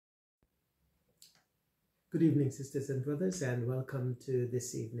Good evening, sisters and brothers, and welcome to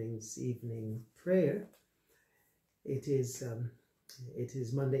this evening's evening prayer. It is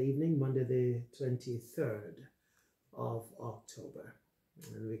Monday evening, Monday the 23rd of October,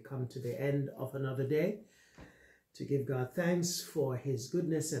 and we come to the end of another day to give God thanks for his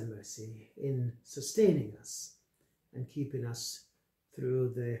goodness and mercy in sustaining us and keeping us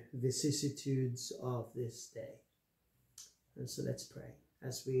through the vicissitudes of this day. And so let's pray.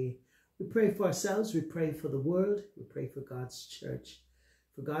 As we pray for ourselves, we pray for the world, we pray for God's church,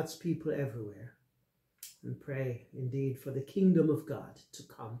 for God's people everywhere, and pray indeed for the kingdom of God to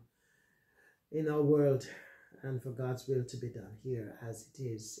come in our world and for God's will to be done here as it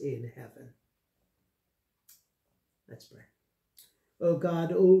is in heaven. Let's pray. O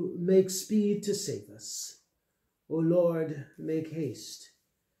God, make speed to save us. O Lord, make haste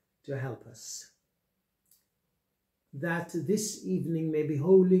to help us, that this evening may be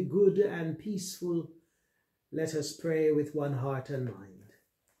wholly good and peaceful. Let us pray with one heart and mind.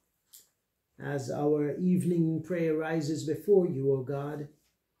 As our evening prayer rises before you, O God,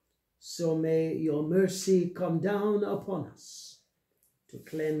 so may your mercy come down upon us to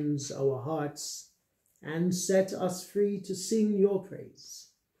cleanse our hearts and set us free to sing your praise,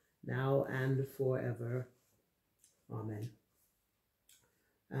 now and forever. Amen.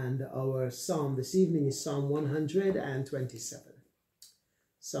 And our psalm this evening is Psalm 127.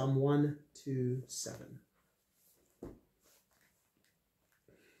 Psalm 127.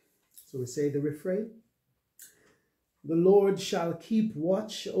 So we say the refrain. The Lord shall keep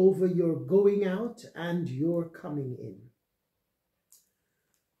watch over your going out and your coming in.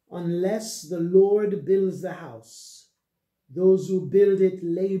 Unless the Lord builds the house, those who build it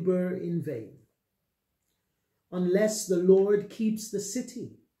labor in vain. Unless the Lord keeps the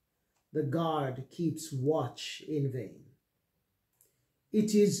city, the guard keeps watch in vain.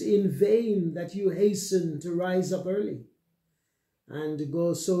 It is in vain that you hasten to rise up early and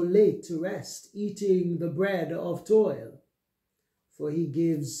go so late to rest, eating the bread of toil, for he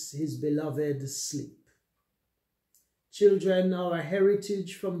gives his beloved sleep. Children are a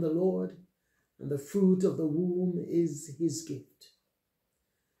heritage from the Lord, and the fruit of the womb is his gift.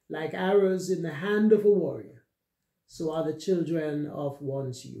 Like arrows in the hand of a warrior, so are the children of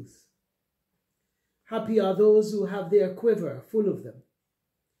one's youth. Happy are those who have their quiver full of them.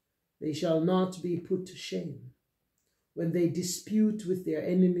 They shall not be put to shame when they dispute with their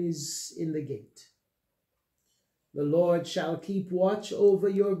enemies in the gate. The Lord shall keep watch over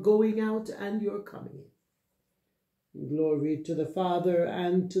your going out and your coming in. Glory to the Father,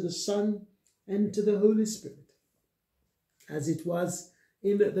 and to the Son, and to the Holy Spirit, as it was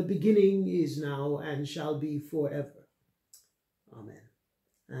in the beginning, is now, and shall be forever. Amen.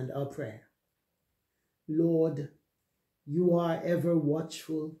 And our prayer. Lord, you are ever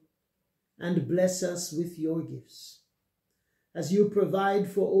watchful, and bless us with your gifts. As you provide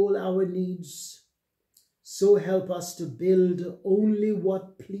for all our needs, so help us to build only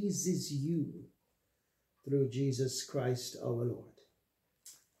what pleases you, through Jesus Christ our Lord.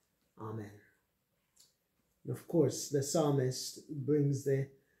 Amen. And of course, the psalmist brings the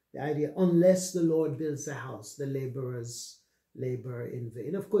idea, unless the Lord builds the house, the laborers labor in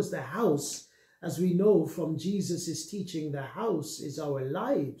vain. Of course, the house, as we know from Jesus' teaching, the house is our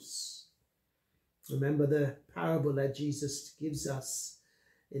lives. Remember the parable that Jesus gives us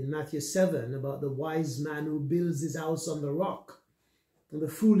in Matthew 7 about the wise man who builds his house on the rock and the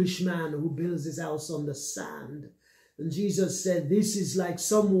foolish man who builds his house on the sand. And Jesus said, this is like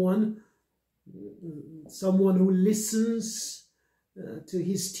someone who listens to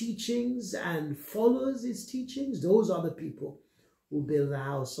his teachings and follows his teachings. Those are the people who build a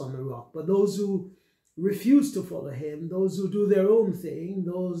house on the rock. But those who refuse to follow him, those who do their own thing,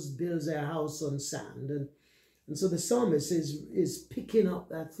 those build their house on sand. And so the psalmist is picking up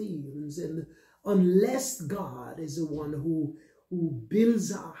that theme. And unless God is the one who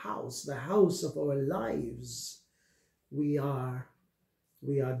builds our house, the house of our lives, we are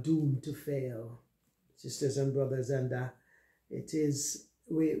doomed to fail, sisters and brothers. And it is,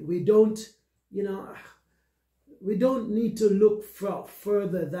 we don't need to look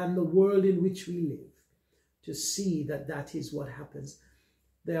further than the world in which we live to see that is what happens.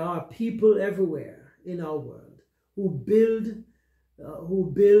 There are people everywhere in our world who build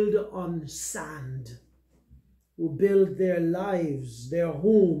on sand, who build their lives, their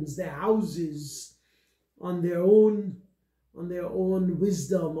homes, their houses on their own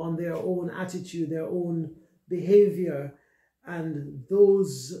wisdom, on their own attitude, their own behavior. And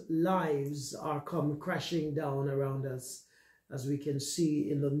those lives are come crashing down around us, as we can see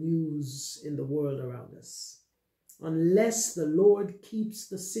in the news in the world around us. Unless the Lord keeps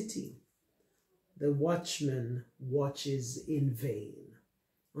the city, the watchman watches in vain.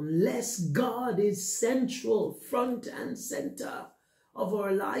 Unless God is central, front and center of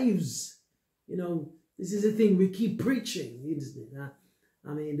our lives. You know, this is the thing we keep preaching, isn't it?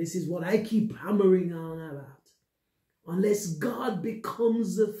 I mean, this is what I keep hammering on about. Unless God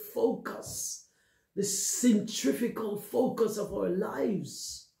becomes the focus, the centrifugal focus of our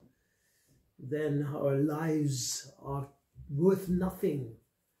lives, then our lives are worth nothing.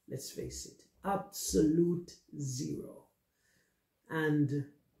 Let's face it, absolute zero. And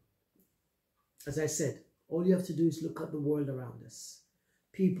as I said, all you have to do is look at the world around us.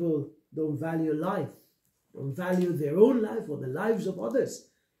 People don't value life, don't value their own life or the lives of others,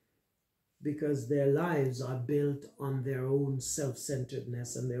 because their lives are built on their own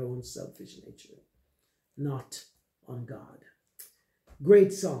self-centeredness and their own selfish nature, not on God.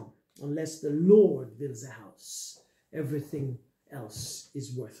 Great song. Unless the Lord builds a house, everything else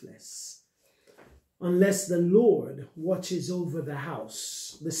is worthless. Unless the Lord watches over the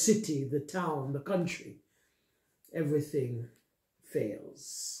house, the city, the town, the country, everything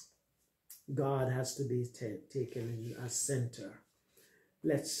fails. God has to be taken as center.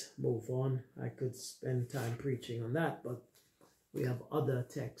 Let's move on. I could spend time preaching on that, but we have other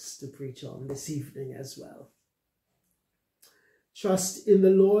texts to preach on this evening as well. Trust in the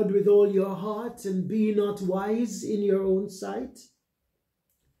Lord with all your heart and be not wise in your own sight.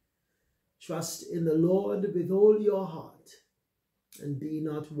 Trust in the Lord with all your heart and be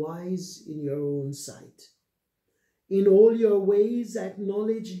not wise in your own sight. In all your ways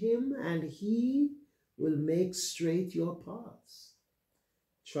acknowledge him, and he will make straight your paths.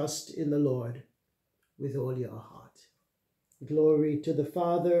 Trust in the Lord with all your heart. Glory to the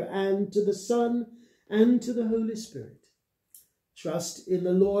Father, and to the Son, and to the Holy Spirit. Trust in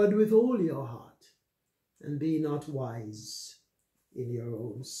the Lord with all your heart, and be not wise in your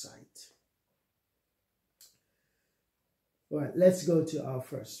own sight. All right, let's go to our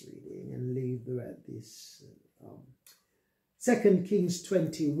first reading and leave this. 2 Kings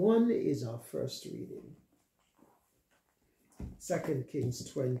 21 is our first reading. 2 Kings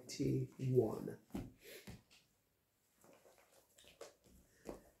 21.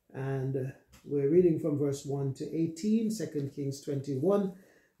 And we're reading from verse 1 to 18, 2 Kings 21.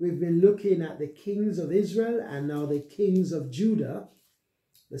 We've been looking at the kings of Israel and now the kings of Judah,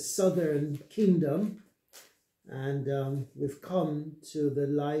 the southern kingdom. And we've come to the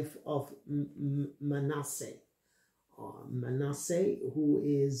life of Manasseh. Manasseh, who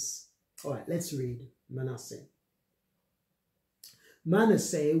is... All right, let's read Manasseh.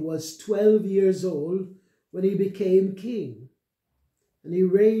 Manasseh was 12 years old when he became king, and he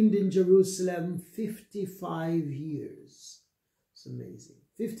reigned in Jerusalem 55 years. It's amazing.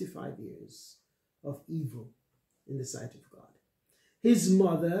 55 years of evil in the sight of God. His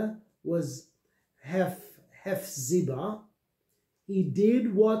mother was Hephzibah. He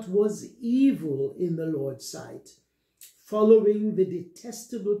did what was evil in the Lord's sight, following the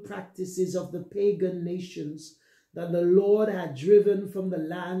detestable practices of the pagan nations that the Lord had driven from the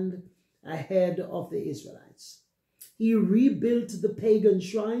land ahead of the Israelites. He rebuilt the pagan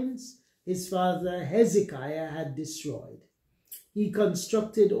shrines his father Hezekiah had destroyed. He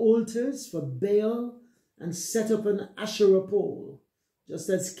constructed altars for Baal and set up an Asherah pole, just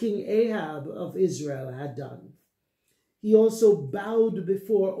as King Ahab of Israel had done. He also bowed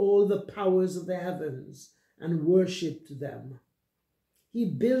before all the powers of the heavens and worshipped them. He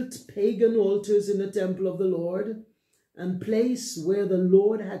built pagan altars in the temple of the Lord and place where the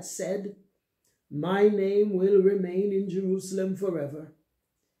Lord had said, "My name will remain in Jerusalem forever."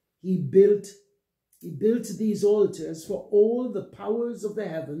 He built these altars for all the powers of the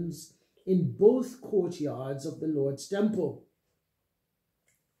heavens in both courtyards of the Lord's temple.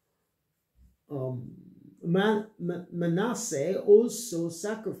 Manasseh also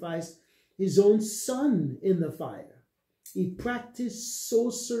sacrificed his own son in the fire. He practiced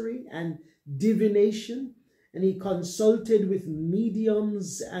sorcery and divination, and he consulted with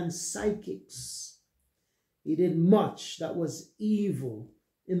mediums and psychics. He did much that was evil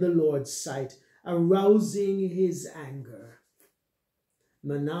in the Lord's sight, arousing his anger.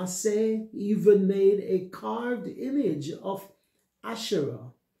 Manasseh even made a carved image of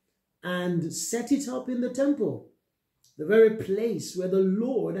Asherah and set it up in the temple, the very place where the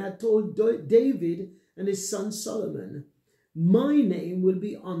Lord had told David and his son Solomon, "My name will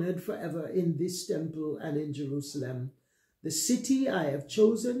be honored forever in this temple and in Jerusalem, the city I have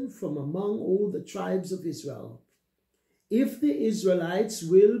chosen from among all the tribes of Israel. If the Israelites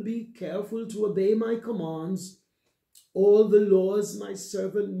will be careful to obey my commands, all the laws my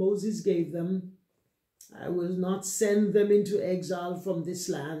servant Moses gave them, I will not send them into exile from this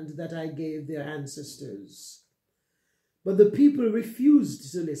land that I gave their ancestors. But the people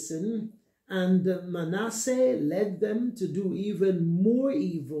refused to listen, and Manasseh led them to do even more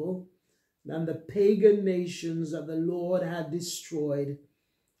evil than the pagan nations that the Lord had destroyed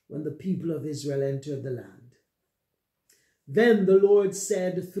when the people of Israel entered the land. Then the Lord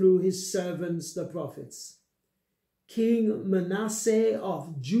said through his servants the prophets, King Manasseh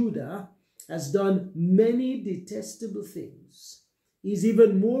of Judah has done many detestable things. He is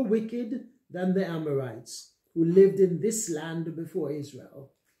even more wicked than the Amorites who lived in this land before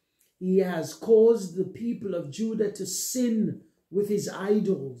Israel. He has caused the people of Judah to sin with his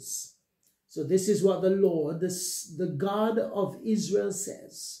idols. So this is what the Lord, the God of Israel,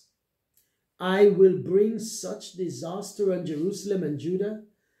 says. I will bring such disaster on Jerusalem and Judah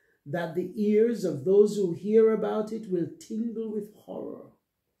that the ears of those who hear about it will tingle with horror.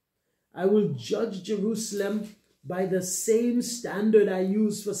 I will judge Jerusalem by the same standard I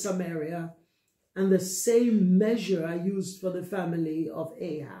used for Samaria and the same measure I used for the family of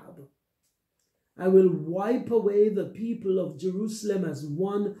Ahab. I will wipe away the people of Jerusalem as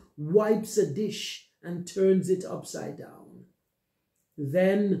one wipes a dish and turns it upside down.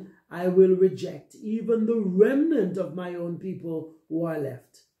 Then I will reject even the remnant of my own people who are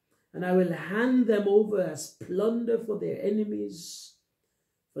left, and I will hand them over as plunder for their enemies,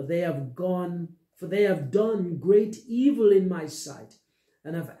 for they have done great evil in my sight,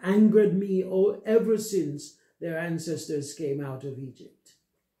 and have angered me ever since their ancestors came out of Egypt.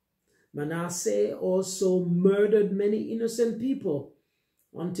 Manasseh also murdered many innocent people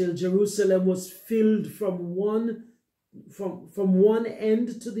until Jerusalem was filled from one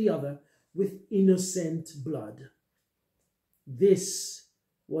end to the other with innocent blood. This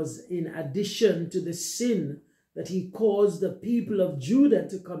was in addition to the sin that he caused the people of Judah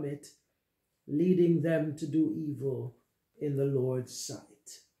to commit, leading them to do evil in the Lord's sight.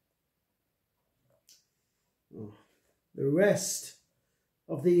 The rest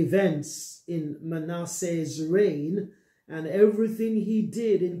of the events in Manasseh's reign and everything he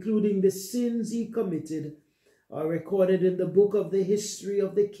did, including the sins he committed, are recorded in the book of the history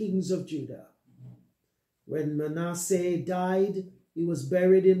of the kings of Judah. When Manasseh died, he was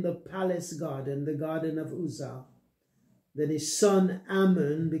buried in the palace garden, the garden of Uzzah. Then his son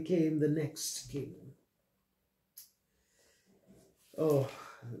Amon became the next king. Oh,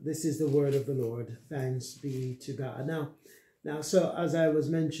 this is the word of the Lord. Thanks be to God. Now, so as I was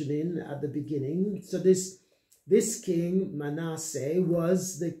mentioning at the beginning, so this king Manasseh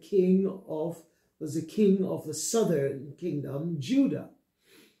was the king of the southern kingdom, Judah.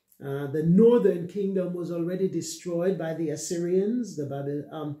 The northern kingdom was already destroyed by the Assyrians.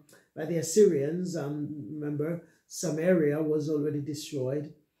 Remember, Samaria was already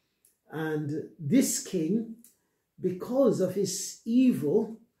destroyed, and this king, because of his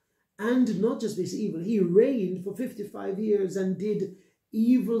evil, and not just his evil, he reigned for 55 years and did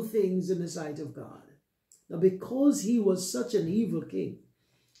evil things in the sight of God. Now, because he was such an evil king,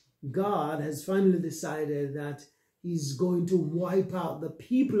 God has finally decided that he's going to wipe out the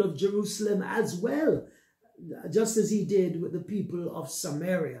people of Jerusalem as well, just as he did with the people of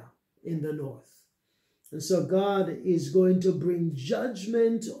Samaria in the north. And so God is going to bring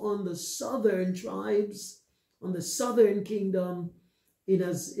judgment on the southern tribes, on the southern kingdom,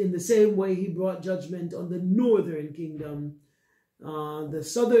 in the same way he brought judgment on the northern kingdom. The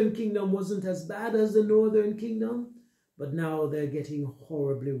southern kingdom wasn't as bad as the northern kingdom, but now they're getting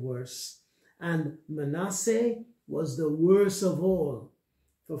horribly worse. And Manasseh was the worst of all.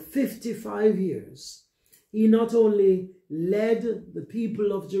 For 55 years, he not only led the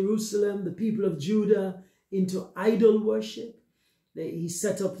people of Jerusalem, the people of Judah, into idol worship. He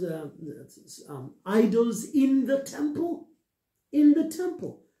set up the idols in the temple. In the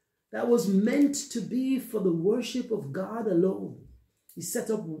temple that was meant to be for the worship of God alone. He set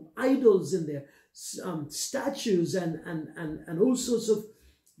up idols in there, statues and all sorts of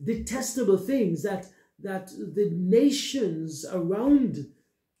detestable things that the nations around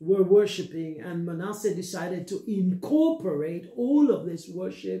were worshiping, and Manasseh decided to incorporate all of this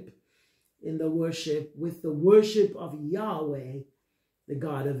worship with the worship of Yahweh, the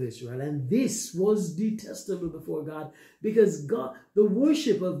God of Israel. And this was detestable before God, because the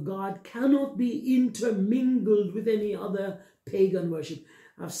worship of God cannot be intermingled with any other pagan worship.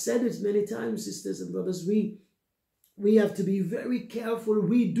 I've said it many times, sisters and brothers, we have to be very careful.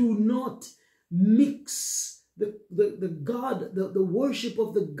 We do not mix the worship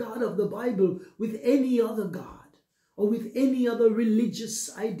of the God of the Bible with any other God or with any other religious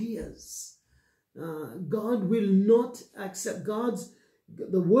ideas. God will not accept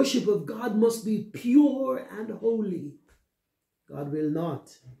The worship of God must be pure and holy. God will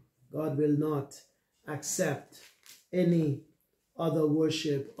not accept any other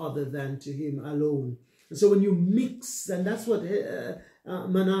worship other than to him alone. And so when you mix, and that's what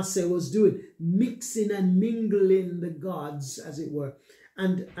Manasseh was doing, mixing and mingling the gods, as it were,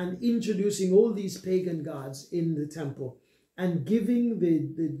 and introducing all these pagan gods in the temple, and giving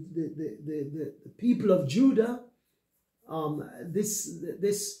the people of Judah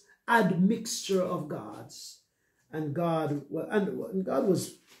this admixture of gods. And God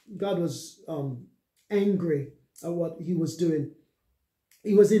was angry at what he was doing.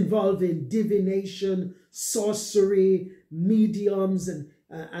 He was involved in divination, sorcery, mediums,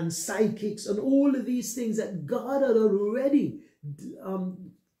 and psychics, and all of these things that God had already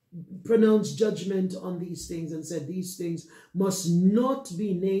pronounced judgment on these things and said these things must not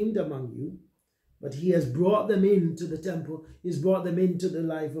be named among you. But he has brought them into the temple. He's brought them into the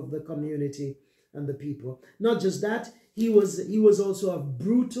life of the community and the people. Not just that, he was also a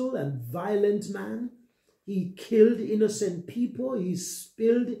brutal and violent man. He killed innocent people. He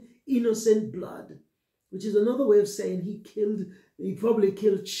spilled innocent blood, which is another way of saying he probably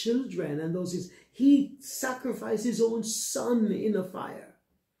killed children and those things. He sacrificed his own son in a fire.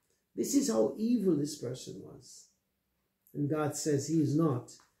 This is how evil this person was. And God says it's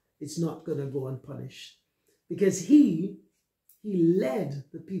not going to go unpunished, because he led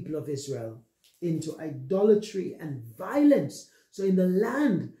the people of Israel into idolatry and violence. So in the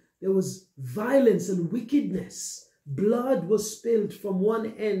land, there was violence and wickedness. Blood was spilled from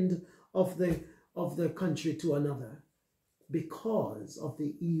one end of the country to another because of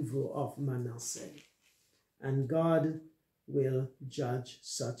the evil of Manasseh. And God will judge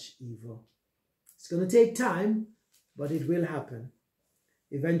such evil. It's going to take time, but it will happen.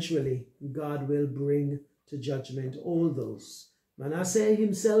 Eventually, God will bring to judgment all those. Manasseh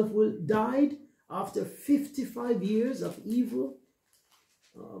himself died after 55 years of evil,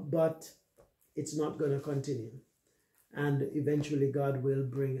 but it's not going to continue. And eventually God will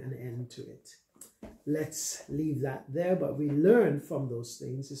bring an end to it. Let's leave that there, but we learn from those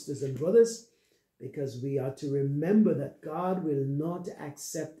things, sisters and brothers, because we are to remember that God will not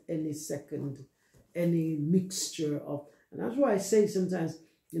accept any mixture of, and that's why I say sometimes,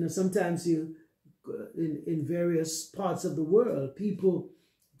 sometimes in various parts of the world, people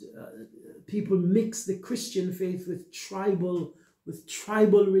mix the Christian faith with tribal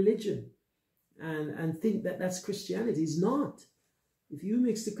religion and think that that's Christianity. It's not. If you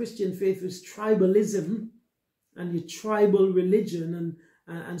mix the Christian faith with tribalism and your tribal religion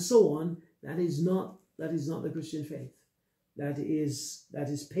and so on, that is not the Christian faith. That is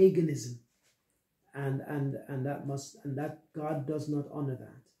paganism. And that God does not honor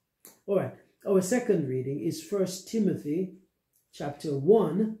that. All right. Our second reading is 1 Timothy chapter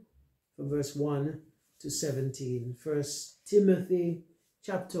 1 from verse 1 to 17. 1 Timothy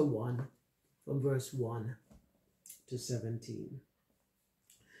chapter 1 from verse 1 to 17.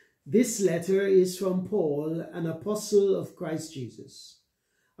 This letter is from Paul, an apostle of Christ Jesus,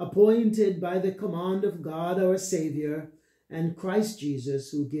 appointed by the command of God our Savior and Christ Jesus,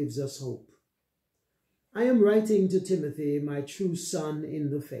 who gives us hope. I am writing to Timothy, my true son in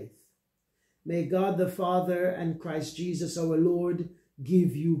the faith. May God the Father and Christ Jesus our Lord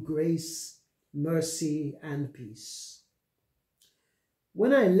give you grace, mercy, and peace.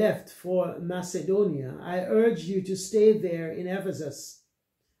 When I left for Macedonia, I urged you to stay there in Ephesus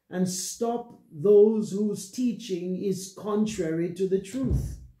and stop those whose teaching is contrary to the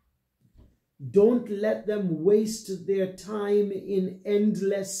truth. Don't let them waste their time in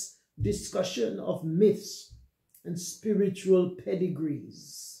endless discussion of myths and spiritual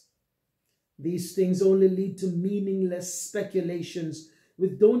pedigrees. These things only lead to meaningless speculations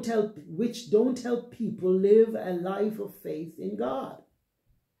which don't help people live a life of faith in God.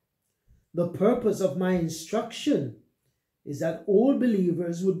 The purpose of my instruction is that all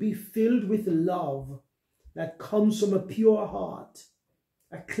believers would be filled with love that comes from a pure heart,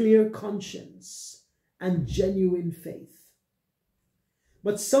 a clear conscience, and genuine faith.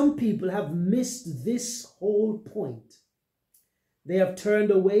 But some people have missed this whole point. They have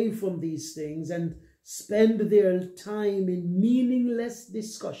turned away from these things and spend their time in meaningless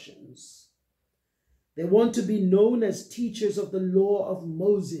discussions. They want to be known as teachers of the law of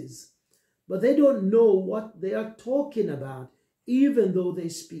Moses, but they don't know what they are talking about, even though they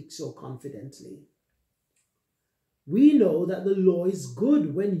speak so confidently. We know that the law is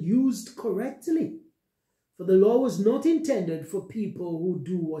good when used correctly, for the law was not intended for people who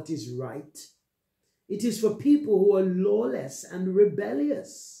do what is right. It is for people who are lawless and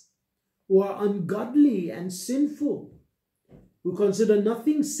rebellious, who are ungodly and sinful, who consider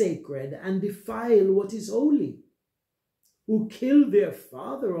nothing sacred and defile what is holy, who kill their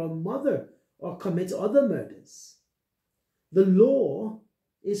father or mother or commit other murders. The law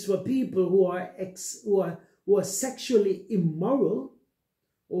is for people who are sexually immoral,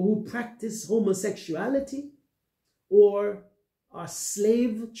 or who practice homosexuality, or are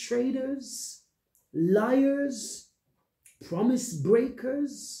slave traders, liars, promise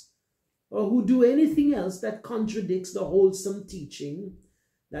breakers, or who do anything else that contradicts the wholesome teaching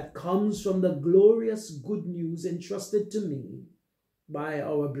that comes from the glorious good news entrusted to me by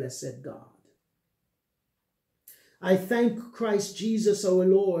our blessed God. I thank Christ Jesus our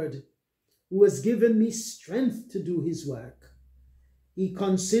Lord, who has given me strength to do his work. He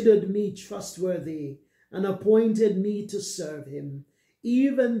considered me trustworthy and appointed me to serve him,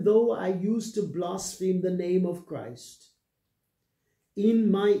 even though I used to blaspheme the name of Christ.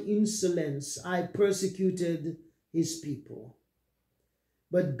 In my insolence, I persecuted his people.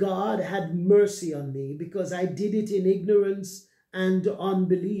 But God had mercy on me because I did it in ignorance and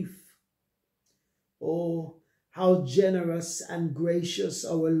unbelief. Oh, how generous and gracious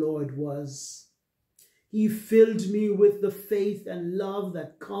our Lord was. He filled me with the faith and love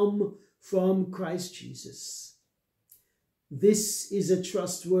that come from Christ Jesus. This is a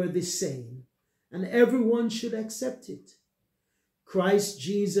trustworthy saying, and everyone should accept it. Christ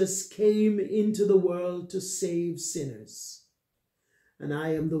Jesus came into the world to save sinners, and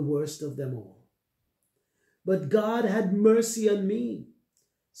I am the worst of them all. But God had mercy on me,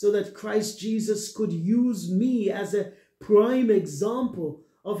 so that Christ Jesus could use me as a prime example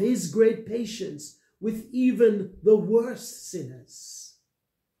of his great patience with even the worst sinners.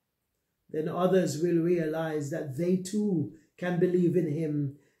 Then others will realize that they too can believe in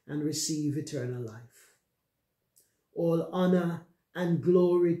him and receive eternal life. All honor and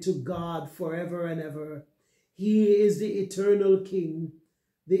glory to God forever and ever. He is the eternal King,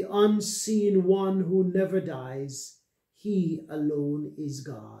 the unseen one who never dies. He alone is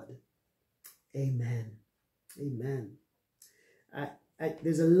God. Amen. Amen.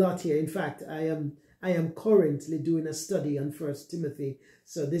 There's a lot here. In fact, I am currently doing a study on 1 Timothy,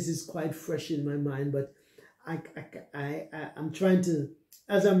 so this is quite fresh in my mind. But I'm trying to,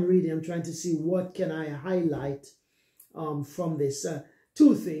 as I'm reading, I'm trying to see what can I highlight from this.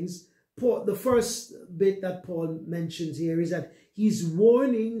 Two things. The first bit that Paul mentions here is that he's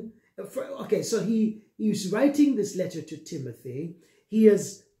warning. So he's writing this letter to Timothy. He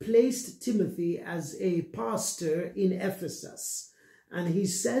has placed Timothy as a pastor in Ephesus. And he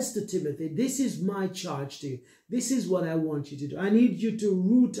says to Timothy, this is my charge to you. This is what I want you to do. I need you to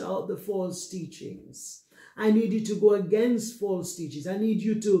root out the false teachings. I need you to go against false teachings. I need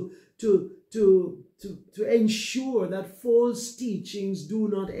you to ensure that false teachings do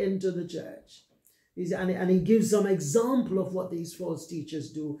not enter the church. And he gives some example of what these false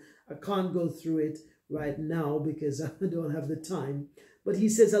teachers do. I can't go through it right now because I don't have the time. But he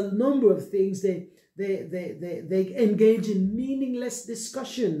says a number of things. They engage in meaningless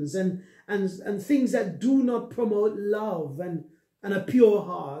discussions and things that do not promote love and a pure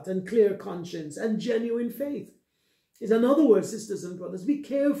heart and clear conscience and genuine faith. In other words, sisters and brothers, be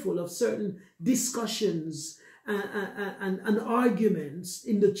careful of certain discussions and arguments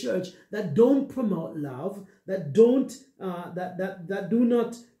in the church that don't promote love, that do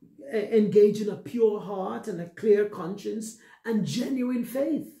not engage in a pure heart and a clear conscience and genuine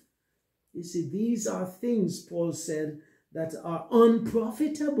faith. You see, these are things, Paul said, that are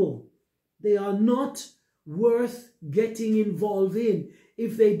unprofitable. They are not worth getting involved in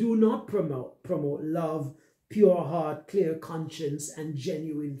if they do not promote love, pure heart, clear conscience, and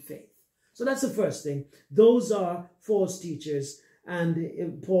genuine faith. So that's the first thing. Those are false teachers.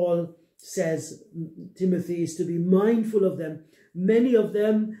 And Paul says Timothy is to be mindful of them. Many of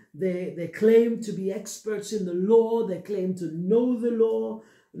them, they claim to be experts in the law. They claim to know the law.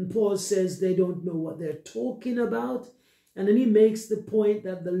 And Paul says they don't know what they're talking about. And then he makes the point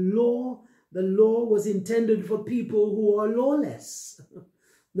that the law was intended for people who are lawless.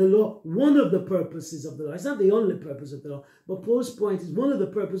 The law, one of the purposes of the law, it's not the only purpose of the law, but Paul's point is one of the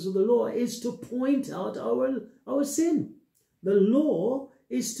purposes of the law is to point out our sin. The law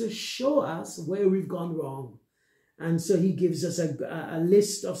is to show us where we've gone wrong. And so he gives us a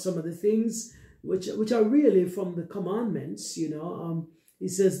list of some of the things which are really from the commandments, you know. He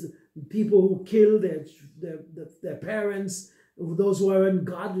says people who kill their parents, those who are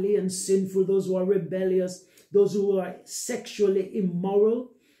ungodly and sinful, those who are rebellious, those who are sexually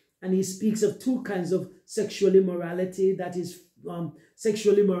immoral. And he speaks of two kinds of sexual immorality. That is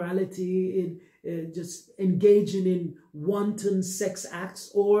sexual immorality in just engaging in wanton sex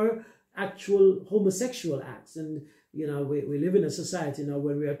acts or actual homosexual acts. And you know, we live in a society now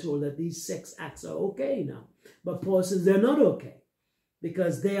where we are told that these sex acts are okay now. But Paul says they're not okay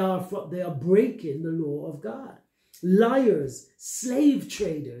because they are breaking the law of God. Liars, slave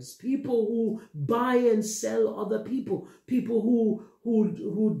traders, people who buy and sell other people, people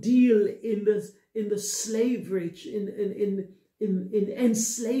who deal in the slavery, in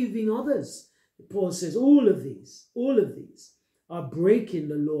enslaving others. Paul says all of these are breaking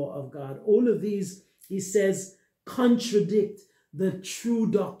the law of God. All of these, he says, contradict the true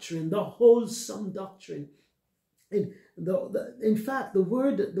doctrine, the wholesome doctrine. In fact, the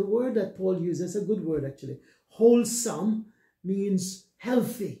word that Paul uses, a good word actually. Wholesome means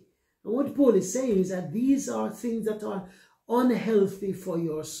healthy. And what Paul is saying is that these are things that are unhealthy for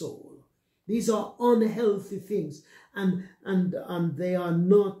your soul. These are unhealthy things, and they are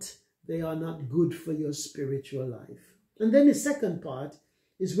not good for your spiritual life. And then the second part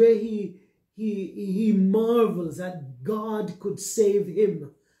is where he marvels that God could save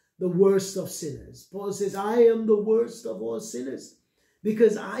him, the worst of sinners. Paul says, I am the worst of all sinners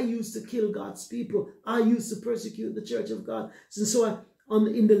because I used to kill God's people. I used to persecute the church of God. And so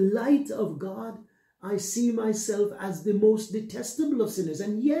in the light of God, I see myself as the most detestable of sinners.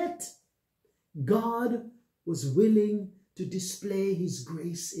 And yet, God was willing to display his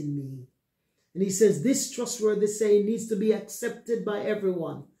grace in me. And he says, this trustworthy saying needs to be accepted by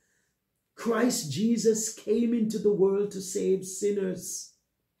everyone. Christ Jesus came into the world to save sinners.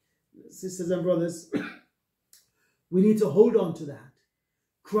 Sisters and brothers, we need to hold on to that.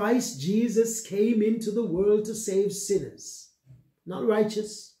 Christ Jesus came into the world to save sinners. Not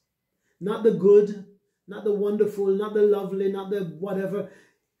righteous, not the good, not the wonderful, not the lovely, not the whatever.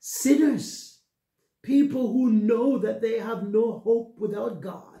 Sinners. People who know that they have no hope without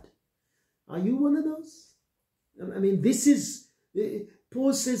God. Are you one of those? I mean, this is,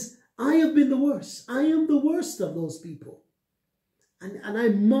 Paul says, I have been the worst. I am the worst of those people. And I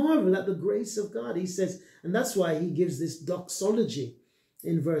marvel at the grace of God. He says, and that's why he gives this doxology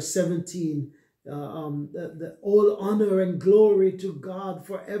in verse 17. All honor and glory to God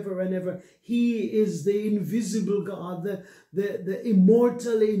forever and ever. He is the invisible God, the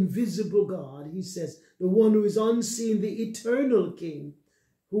immortal, invisible God. He says, the one who is unseen, the eternal King,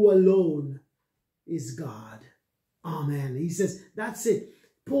 who alone is God. Amen. He says, that's it.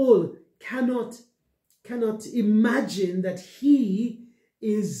 Paul cannot imagine that he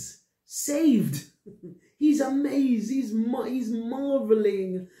is saved. He's amazed. He's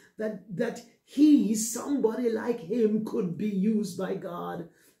marveling that he, somebody like him, could be used by God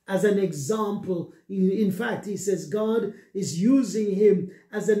as an example. In fact, he says God is using him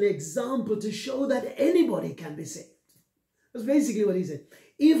as an example to show that anybody can be saved. That's basically what he said.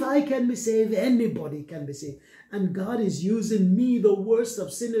 If I can be saved, anybody can be saved. And God is using me, the worst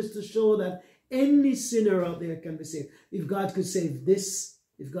of sinners, to show that any sinner out there can be saved. If God could save this,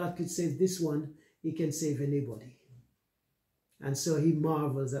 if God could save this one, he can save anybody. And so he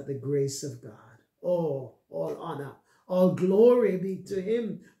marvels at the grace of God. Oh, all honor, all glory be to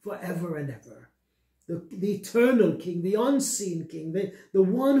him forever and ever. The eternal King, the unseen King, the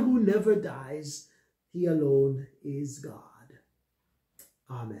one who never dies, he alone is God.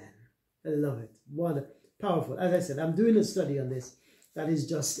 Amen. I love it. What powerful. As I said, I'm doing a study on this. That is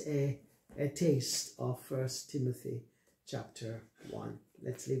just a taste of 1 Timothy chapter 1.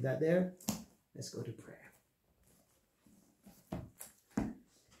 Let's leave that there. Let's go to prayer.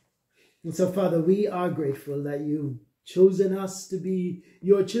 And so, Father, we are grateful that you've chosen us to be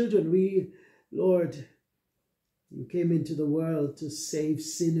your children. Lord, you came into the world to save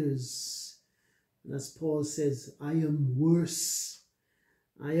sinners. And as Paul says, I am worse.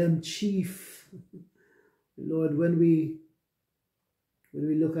 I am chief. Lord, when we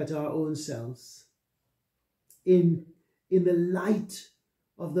look at our own selves, in the light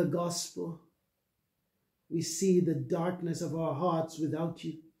of the gospel, we see the darkness of our hearts without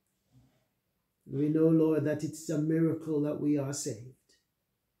you. We know, Lord, that it's a miracle that we are saved.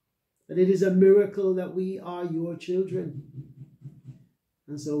 That it is a miracle that we are your children.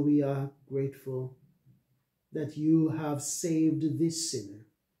 And so we are grateful that you have saved this sinner.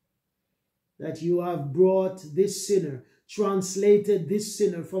 That you have brought this sinner, translated this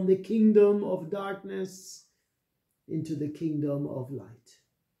sinner from the kingdom of darkness into the kingdom of light.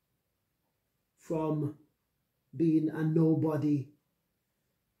 From being a nobody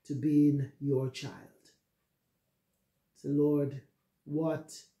to being your child. So, Lord,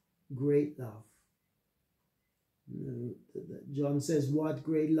 what great love. John says, what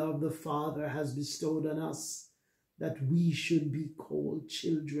great love the Father has bestowed on us, that we should be called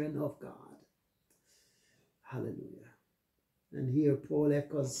children of God. Hallelujah. And here Paul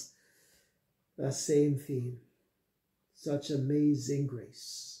echoes the same theme. such amazing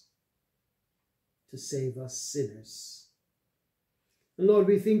grace to save us sinners. And Lord,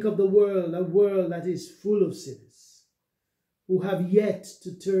 we think of the world, a world that is full of sinners who have yet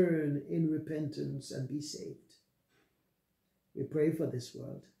to turn in repentance and be saved. We pray for this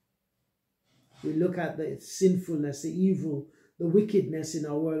world. We look at the sinfulness, the evil, the wickedness in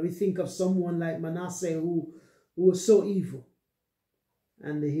our world. We think of someone like Manasseh who was so evil.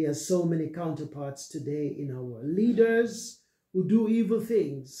 And he has so many counterparts today in our world. Leaders who do evil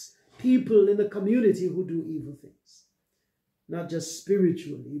things. People in the community who do evil things. Not just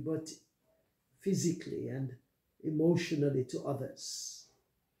spiritually, but physically and emotionally to others.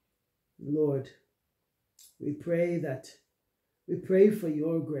 Lord, we pray for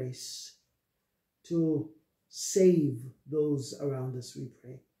your grace to save those around us, we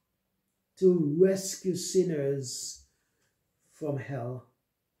pray. To rescue sinners from hell,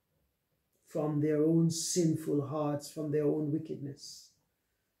 from their own sinful hearts, from their own wickedness,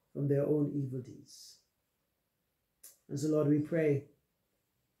 from their own evil deeds. And so, Lord, we pray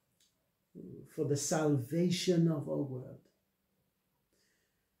for the salvation of our world.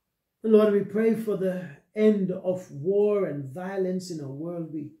 And Lord, we pray for the end of war and violence in our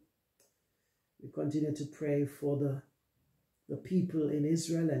world. We continue to pray for the people in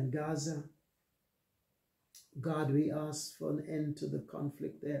Israel and Gaza. God, we ask for an end to the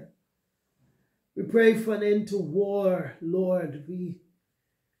conflict there. We pray for an end to war, Lord.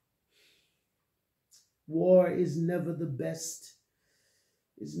 War is never the best.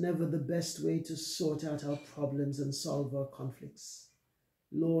 Is never the best way to sort out our problems and solve our conflicts.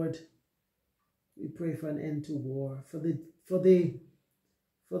 Lord, we pray for an end to war, for the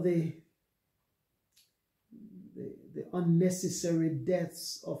unnecessary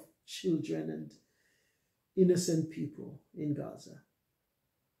deaths of children and innocent people in Gaza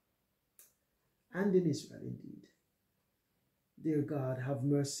and in Israel indeed. Dear God, have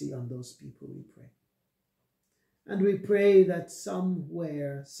mercy on those people, we pray. And we pray that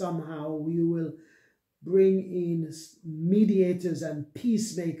somewhere, somehow, we will bring in mediators and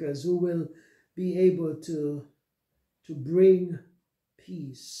peacemakers who will be able to bring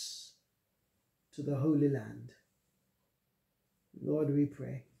peace to the Holy Land. Lord, we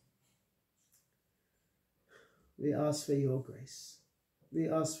pray. We ask for your grace. We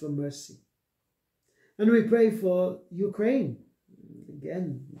ask for mercy. And we pray for Ukraine.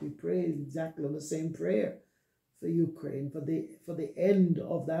 Again, we pray exactly the same prayer for Ukraine, for the end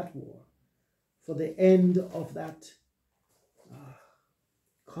of that war, for the end of that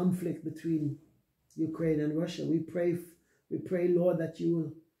conflict between Ukraine and Russia. We pray, Lord, that you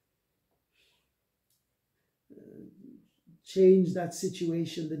will change that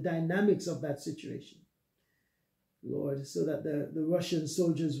situation, the dynamics of that situation, Lord, so that the Russian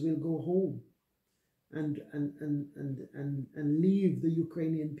soldiers will go home and leave the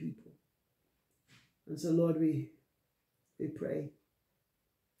Ukrainian people. And so, Lord, we pray.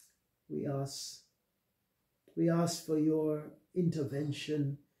 We ask for your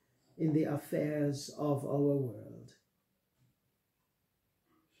intervention in the affairs of our world.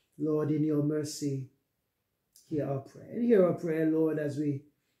 Lord, in your mercy, hear our prayer. And hear our prayer, Lord, as we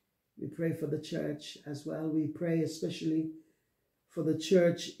pray for the church as well. We pray especially for the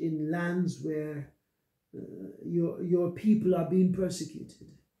church in lands where your people are being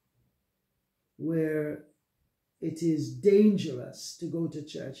persecuted, where it is dangerous to go to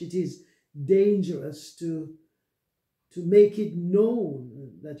church. It is dangerous to make it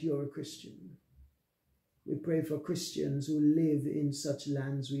known that you're a Christian. We pray for Christians who live in such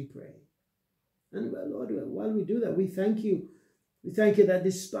lands, we pray. And well, Lord, while we do that, we thank you. We thank you that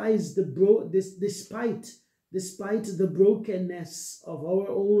despite the brokenness of our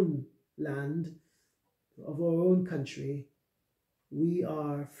own land, of our own country, we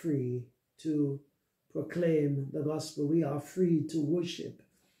are free to proclaim the gospel. We are free to worship.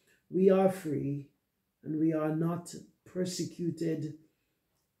 We are free, and we are not persecuted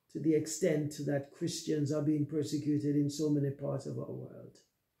to the extent that Christians are being persecuted in so many parts of our world.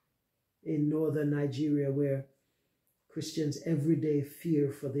 In northern Nigeria, where Christians every day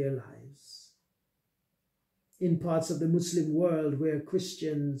fear for their lives. In parts of the Muslim world where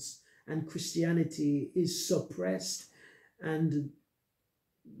Christians and Christianity is suppressed and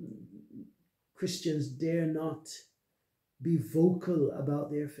Christians dare not be vocal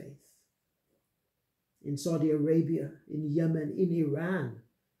about their faith. In Saudi Arabia, in Yemen, in Iran,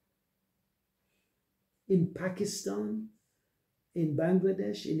 in Pakistan, in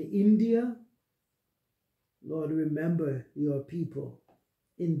Bangladesh, in India. Lord, remember your people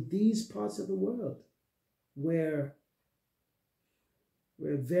in these parts of the world where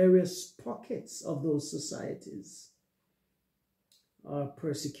various pockets of those societies are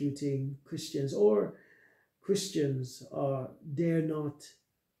persecuting Christians, or Christians dare not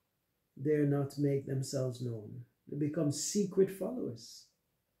make themselves known. They become secret followers.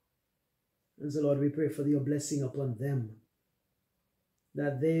 And so, Lord, we pray for your blessing upon them,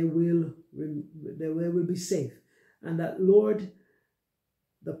 that they will be safe, and that, Lord,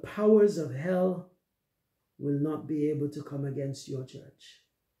 the powers of hell will not be able to come against your church.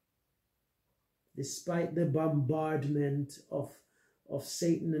 Despite the bombardment of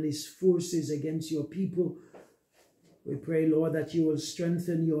Satan and his forces against your people, we pray, Lord, that you will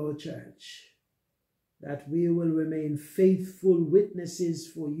strengthen your church, that we will remain faithful witnesses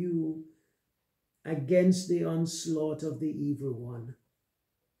for you against the onslaught of the evil one,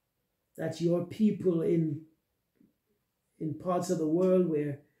 that your people in parts of the world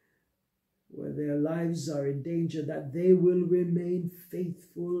where their lives are in danger, that they will remain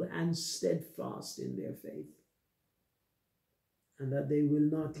faithful and steadfast in their faith, and that they will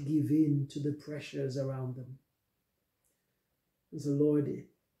not give in to the pressures around them. And so, Lord,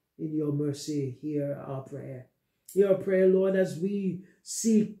 in your mercy, hear our prayer. Hear our prayer, Lord, as we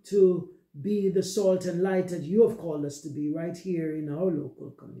seek to be the salt and light that you have called us to be right here in our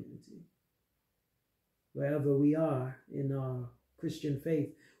local community. Wherever we are in our Christian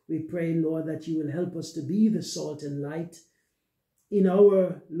faith, we pray, Lord, that you will help us to be the salt and light in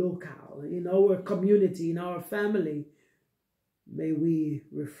our locale, in our community, in our family. May we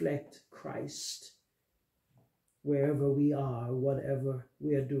reflect Christ wherever we are, whatever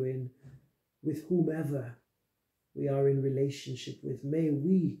we are doing, with whomever we are in relationship with. May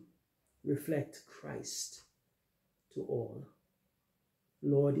we reflect Christ to all.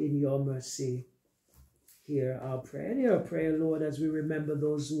 Lord, in your mercy, hear our prayer. And hear our prayer, Lord, as we remember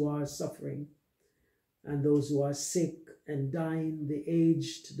those who are suffering and those who are sick and dying, the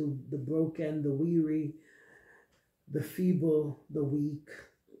aged, the broken, the weary, the feeble, the weak,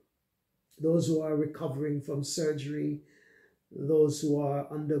 those who are recovering from surgery, those who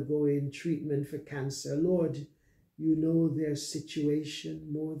are undergoing treatment for cancer. Lord, you know their situation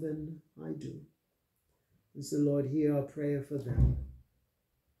more than I do. And so, Lord, hear our prayer for them,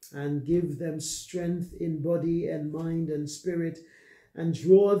 and give them strength in body and mind and spirit, and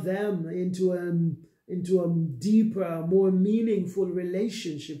draw them into a deeper, more meaningful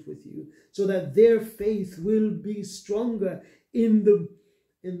relationship with you, so that their faith will be stronger in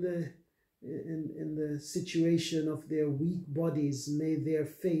the situation of their weak bodies. May their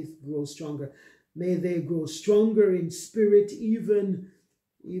faith grow stronger. May they grow stronger in spirit, even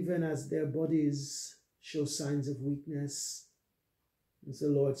as their bodies show signs of weakness. And so,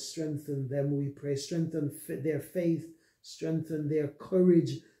 Lord, strengthen them, we pray. Strengthen their faith, strengthen their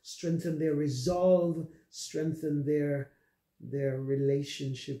courage, strengthen their resolve, strengthen their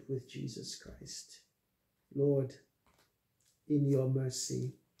relationship with Jesus Christ. Lord, in your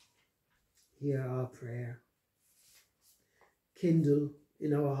mercy, hear our prayer. Kindle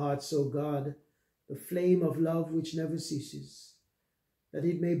in our hearts, O God, the flame of love which never ceases, that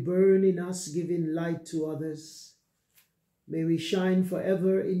it may burn in us, giving light to others. May we shine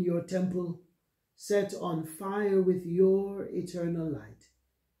forever in your temple, set on fire with your eternal light,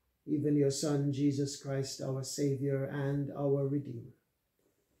 even your Son, Jesus Christ, our Savior and our Redeemer.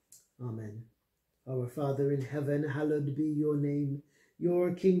 Amen. Our Father in heaven, hallowed be your name.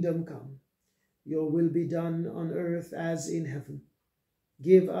 Your kingdom come. Your will be done on earth as in heaven.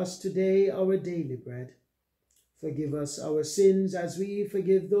 Give us today our daily bread. Forgive us our sins as we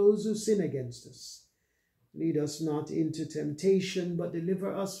forgive those who sin against us. Lead us not into temptation, but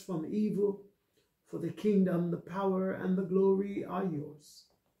deliver us from evil. For the kingdom, the power, and the glory are yours,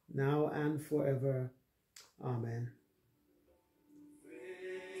 now and forever. Amen.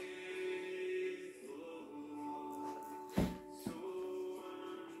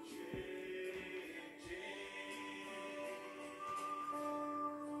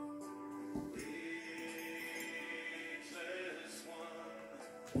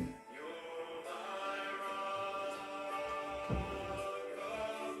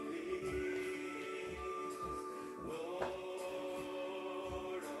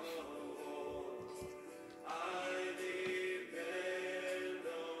 I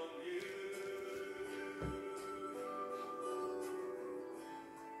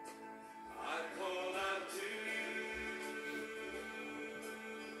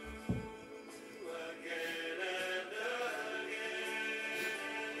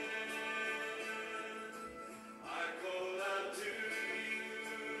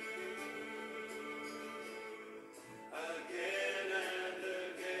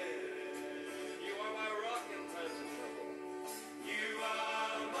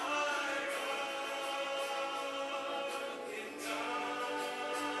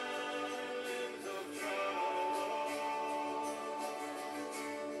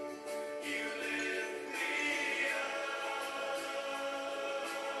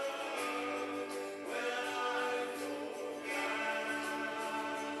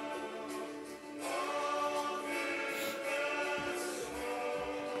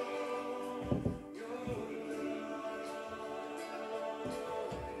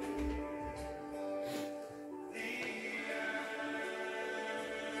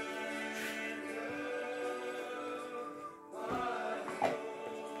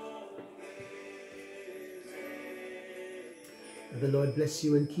May the Lord bless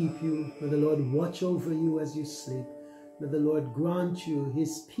you and keep you. May the Lord watch over you as you sleep. May the Lord grant you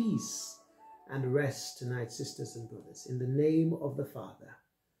his peace and rest tonight, sisters and brothers. In the name of the Father,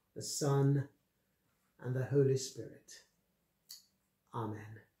 the Son, and the Holy Spirit.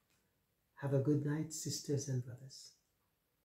 Amen. Have a good night, sisters and brothers.